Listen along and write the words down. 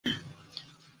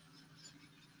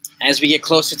As we get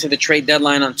closer to the trade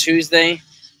deadline on Tuesday,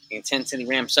 the intensity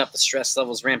ramps up, the stress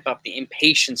levels ramp up, the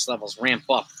impatience levels ramp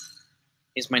up.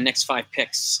 Here's my next 5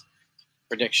 picks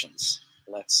predictions.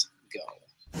 Let's go.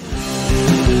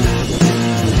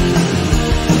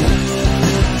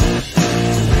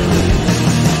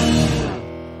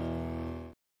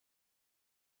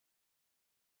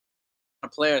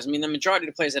 Players. I mean, the majority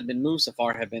of the players that have been moved so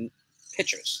far have been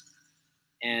pitchers.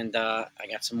 And I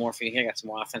got some more for you here. I got some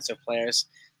more offensive players.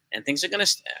 And things are going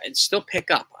to still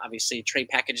pick up. Obviously, trade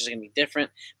packages are going to be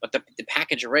different. But the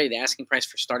package already, the asking price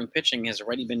for starting pitching has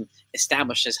already been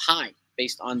established as high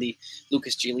based on the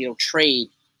Lucas Giolito trade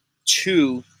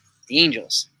to the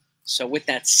Angels. So with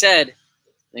that said,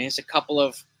 there's a couple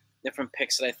of different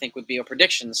picks that I think would be, or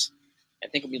predictions, I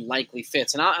think would be likely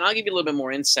fits. And I'll give you a little bit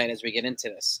more insight as we get into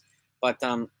this. But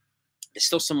there's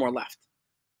still some more left.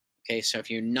 Okay, so if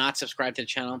you're not subscribed to the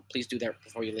channel, please do that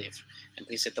before you leave. And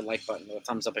please hit the like button or the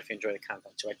thumbs up if you enjoy the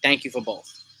content too. I thank you for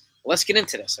both. Let's get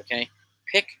into this, okay?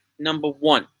 Pick number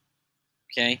 1,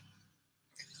 okay?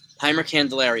 Heimer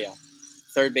Candelario,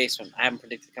 third baseman. I haven't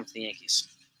predicted to come to the Yankees,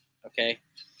 okay?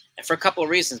 And for a couple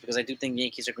of reasons, because I do think the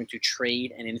Yankees are going to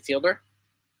trade an infielder,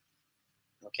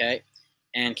 okay?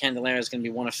 And Candelario is going to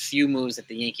be one of few moves that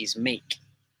the Yankees make.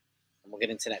 We'll get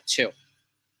into that too.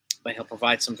 But he'll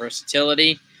provide some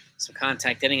versatility, some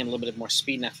contact hitting, and a little bit more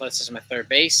speed and athleticism at third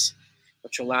base,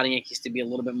 which will allow the Yankees to be a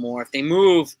little bit more. If they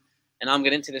move, and I'll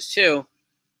get into this too,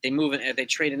 they move and they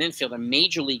trade an infielder, a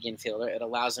major league infielder, it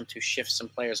allows them to shift some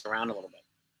players around a little bit.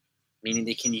 Meaning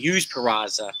they can use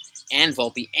Peraza and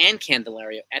Volpe and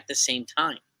Candelario at the same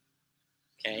time.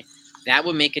 Okay? That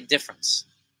would make a difference.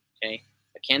 Okay?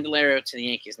 A Candelario to the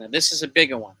Yankees. Now this is a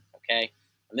bigger one, okay?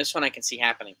 And this one I can see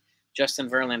happening. Justin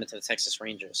Verlander to the Texas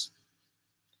Rangers.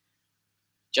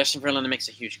 Justin Verlander makes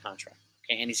a huge contract,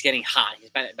 okay, and he's getting hot. He's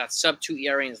about sub-2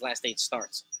 ERA in his last 8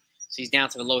 starts. So he's down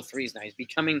to the low 3s now. He's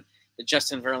becoming the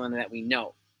Justin Verlander that we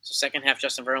know. So second half,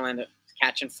 Justin Verlander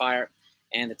catching fire,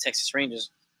 and the Texas Rangers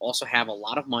also have a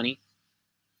lot of money,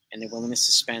 and they're willing to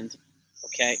spend,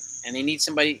 okay? And they need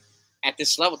somebody at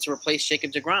this level to replace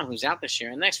Jacob deGrom, who's out this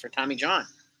year, and next for Tommy John.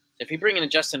 So if you bring in a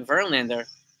Justin Verlander,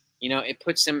 you know, it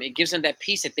gives them that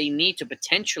piece that they need to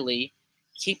potentially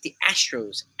keep the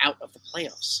Astros out of the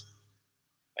playoffs.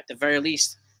 At the very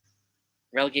least,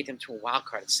 relegate them to a wild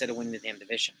card instead of winning the damn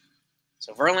division.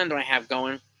 So Verlander I have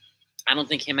going. I don't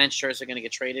think him and Scherzer are going to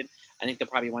get traded. I think they'll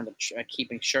probably wind up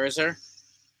keeping Scherzer.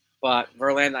 But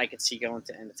Verlander I could see going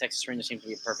to, and the Texas Rangers seem to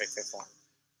be a perfect fit for him.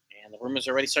 And the rumors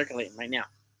are already circulating right now.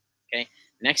 Okay.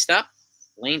 Next up,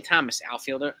 Lane Thomas,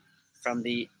 outfielder from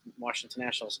the Washington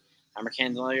Nationals. Heimer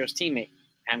Candelario's teammate.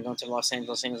 I'm going to the Los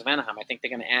Angeles Angels of Anaheim. I think they're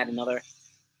going to add another.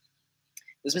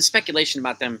 There's been speculation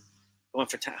about them going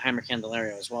for Heimer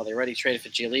Candelario as well. They already traded for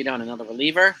Giolito and another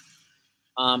reliever.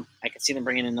 I could see them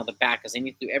bringing in another back because they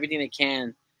need to do everything they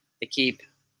can to keep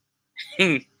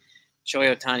Shohei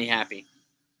Ohtani happy,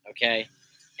 okay,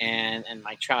 and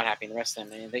Mike Trout happy and the rest of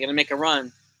them. And if they're going to make a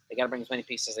run, they got to bring as many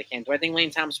pieces as they can. Do I think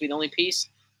Lane Thomas will be the only piece?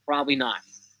 Probably not.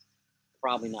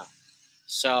 Probably not.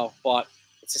 So, but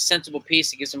it's a sensible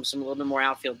piece. It gives them a little bit more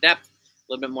outfield depth,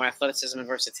 a little bit more athleticism and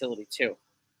versatility too.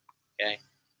 Okay,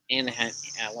 and the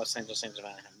Los Angeles Angels of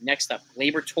Anaheim. Next up,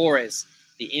 Gleyber Torres,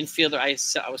 the infielder I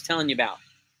was telling you about,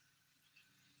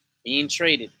 being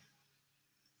traded.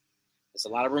 There's a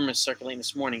lot of rumors circulating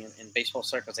this morning in baseball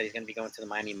circles that he's going to be going to the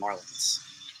Miami Marlins.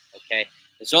 Okay,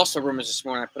 there's also rumors this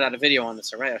morning. I put out a video on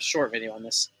this, a short video on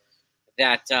this,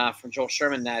 that from Joel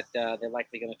Sherman that they're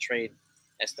likely going to trade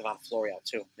Estevan Florial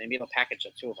too. Maybe they'll package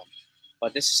the two of them.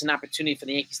 But this is an opportunity for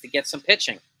the Yankees to get some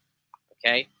pitching.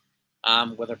 Okay,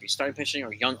 whether it be starting pitching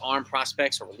or young arm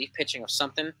prospects or relief pitching or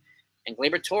something. And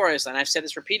Gleyber Torres, and I've said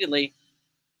this repeatedly,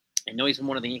 I know he's been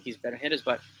one of the Yankees' better hitters,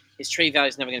 but his trade value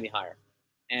is never going to be higher.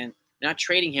 And we're not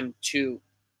trading him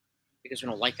because we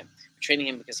don't like him. We're trading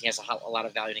him because he has a lot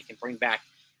of value and he can bring back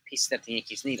pieces that the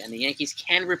Yankees need. And the Yankees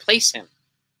can replace him.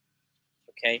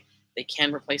 Okay? They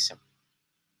can replace him.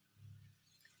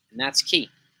 And that's key.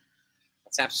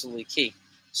 That's absolutely key.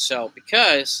 So,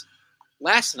 because,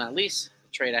 last but not least, the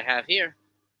trade I have here,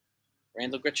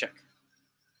 Randall Grichuk.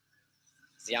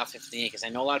 It's the outfit for the Yankees. I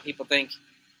know a lot of people think,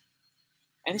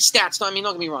 and his stats, don't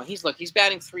get me wrong. He's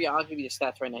batting I'll give you the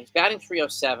stats right now. He's batting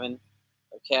 .307.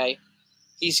 Okay.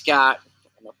 He's got,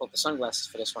 I'm going to pull up the sunglasses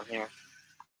for this one here.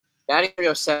 Batting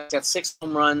 .307. He's got 6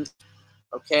 home runs.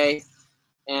 Okay.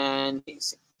 And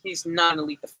he's not an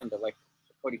elite defender like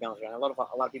Cody Bellinger. And a lot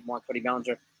of people want Cody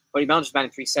Bellinger. Cody Bellinger's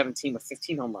batting .317 with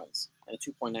 15 home runs and a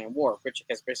 2.9 WAR. Grichuk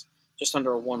has just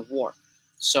under a 1 WAR.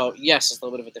 So, yes, it's a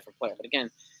little bit of a different player. But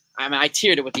again, I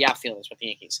tiered it with the outfielders with the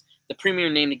Yankees. The premier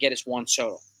name to get is Juan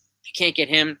Soto. If you can't get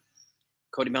him,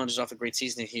 Cody Bellinger's off a great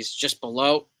season. He's just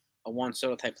below a Juan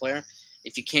Soto type player.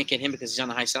 If you can't get him because he's on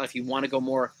the high side, if you want to go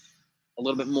a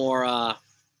little bit more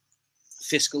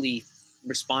fiscally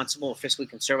responsible or fiscally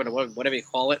conservative, whatever you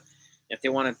call it, if they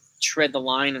want to tread the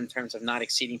line in terms of not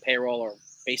exceeding payroll or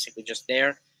basically just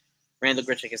there, Randall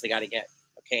Grichuk is the guy to get.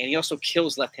 Okay, and he also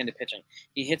kills left-handed pitching.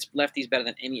 He hits lefties better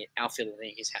than any outfielder the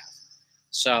Yankees have.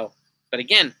 So, but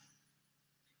again,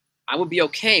 I would be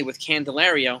okay with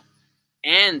Candelario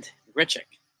and Grichuk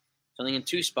filling in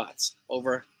 2 spots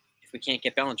over if we can't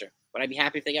get Bellinger. Would I be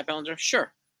happy if they got Bellinger?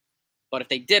 Sure. But if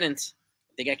they didn't,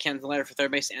 if they got Candelario for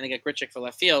third base and they got Grichuk for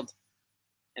left field,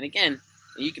 and again,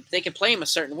 they could play him a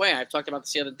certain way. I talked about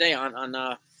this the other day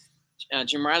on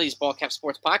Jim Riley's Ball Cap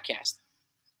Sports podcast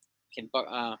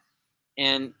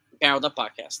and Barreled Up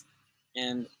podcast.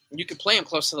 And you could play him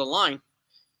close to the line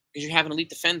because you have an elite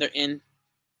defender in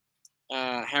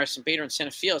Harrison Bader in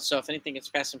center field. So if anything gets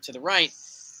past him to the right,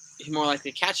 he's more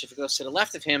likely to catch it. If it goes to the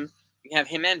left of him, you have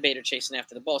him and Bader chasing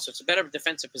after the ball. So it's a better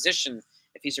defensive position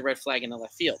if he's a red flag in the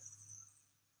left field.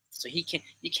 So you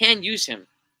can use him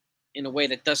in a way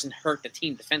that doesn't hurt the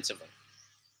team defensively.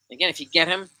 Again, if you get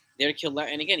him there to kill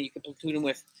left, and again, you can platoon him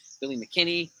with Billy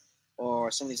McKinney or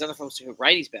some of these other folks who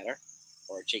righties better,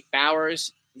 or Jake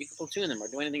Bowers. You can platoon them or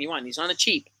do anything you want. He's on the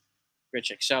cheap,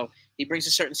 Grichuk. So he brings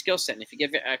a certain skill set. And if you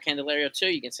give Candelario too,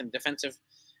 you get some defensive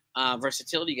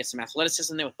versatility. You get some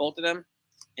athleticism there with both of them.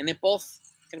 And they're both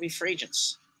going to be free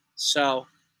agents. So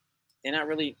they're not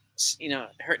really,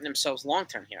 hurting themselves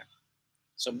long-term here.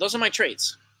 So those are my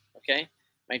trades, okay?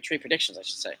 My trade predictions, I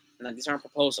should say. Now, these aren't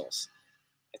proposals.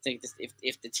 I think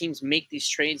if the teams make these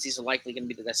trades, these are likely going to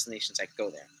be the destinations that go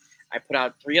there. I put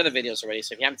out 3 other videos already,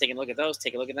 so if you haven't taken a look at those,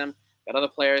 take a look at them. Got other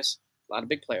players, a lot of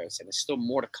big players, and there's still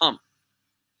more to come.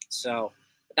 So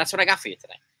that's what I got for you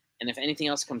today. And if anything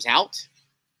else comes out,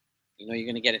 you're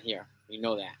going to get it here. You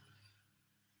know that.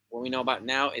 What we know about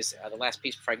now is the last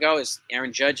piece before I go is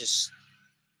Aaron Judge is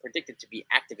predicted to be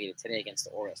activated today against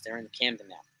the Orioles. They're in Camden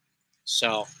now.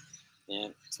 So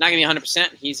it's not going to be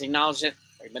 100%. He's acknowledged it.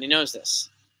 Everybody knows this.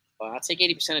 But I'll take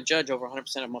 80% of Judge over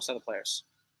 100% of most other players.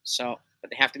 So, but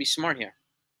they have to be smart here.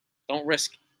 Don't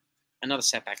risk another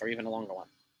setback or even a longer one.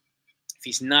 If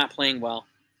he's not playing well,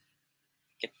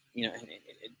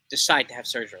 decide to have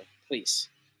surgery, please.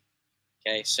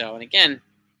 Okay, so, and again,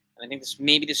 I think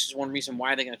maybe this is one reason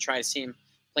why they're going to try to see him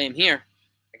play him here,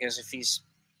 because if he's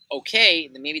okay,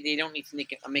 then maybe they don't need to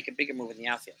make a bigger move in the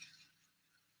outfield.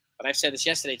 But I've said this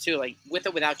yesterday too, like with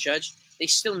or without Judge, they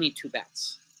still need 2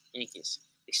 bats. Yankees,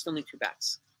 they still need 2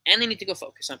 bats, and they need to go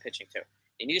focus on pitching too.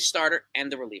 They need a starter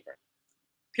and the reliever.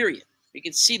 Period. You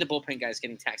can see the bullpen guys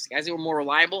getting taxed. The guys that were more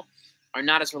reliable are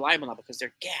not as reliable now because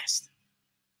they're gassed.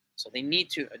 So they need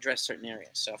to address certain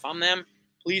areas. So if I'm them,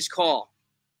 please call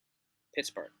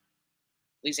Pittsburgh.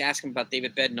 Please ask them about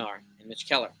David Bednar and Mitch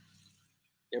Keller.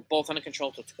 They're both under control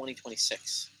until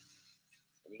 2026.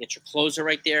 And you get your closer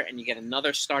right there, and you get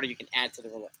another starter you can add to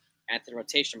the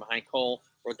rotation behind Cole,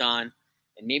 Rodon,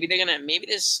 and maybe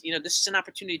this is an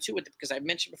opportunity too because I've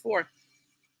mentioned before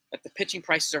that the pitching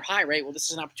prices are high, right? Well,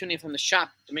 this is an opportunity from the shop,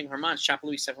 Domingo Germán, shop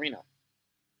Luis Severino.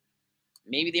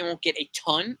 Maybe they won't get a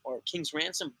ton or a king's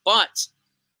ransom, but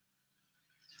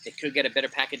they could get a better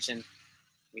package than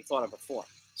we thought of before.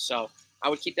 So I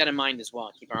would keep that in mind as well.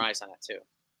 Keep our eyes on that too.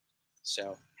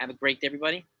 So have a great day,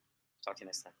 everybody. Talk to you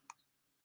next time.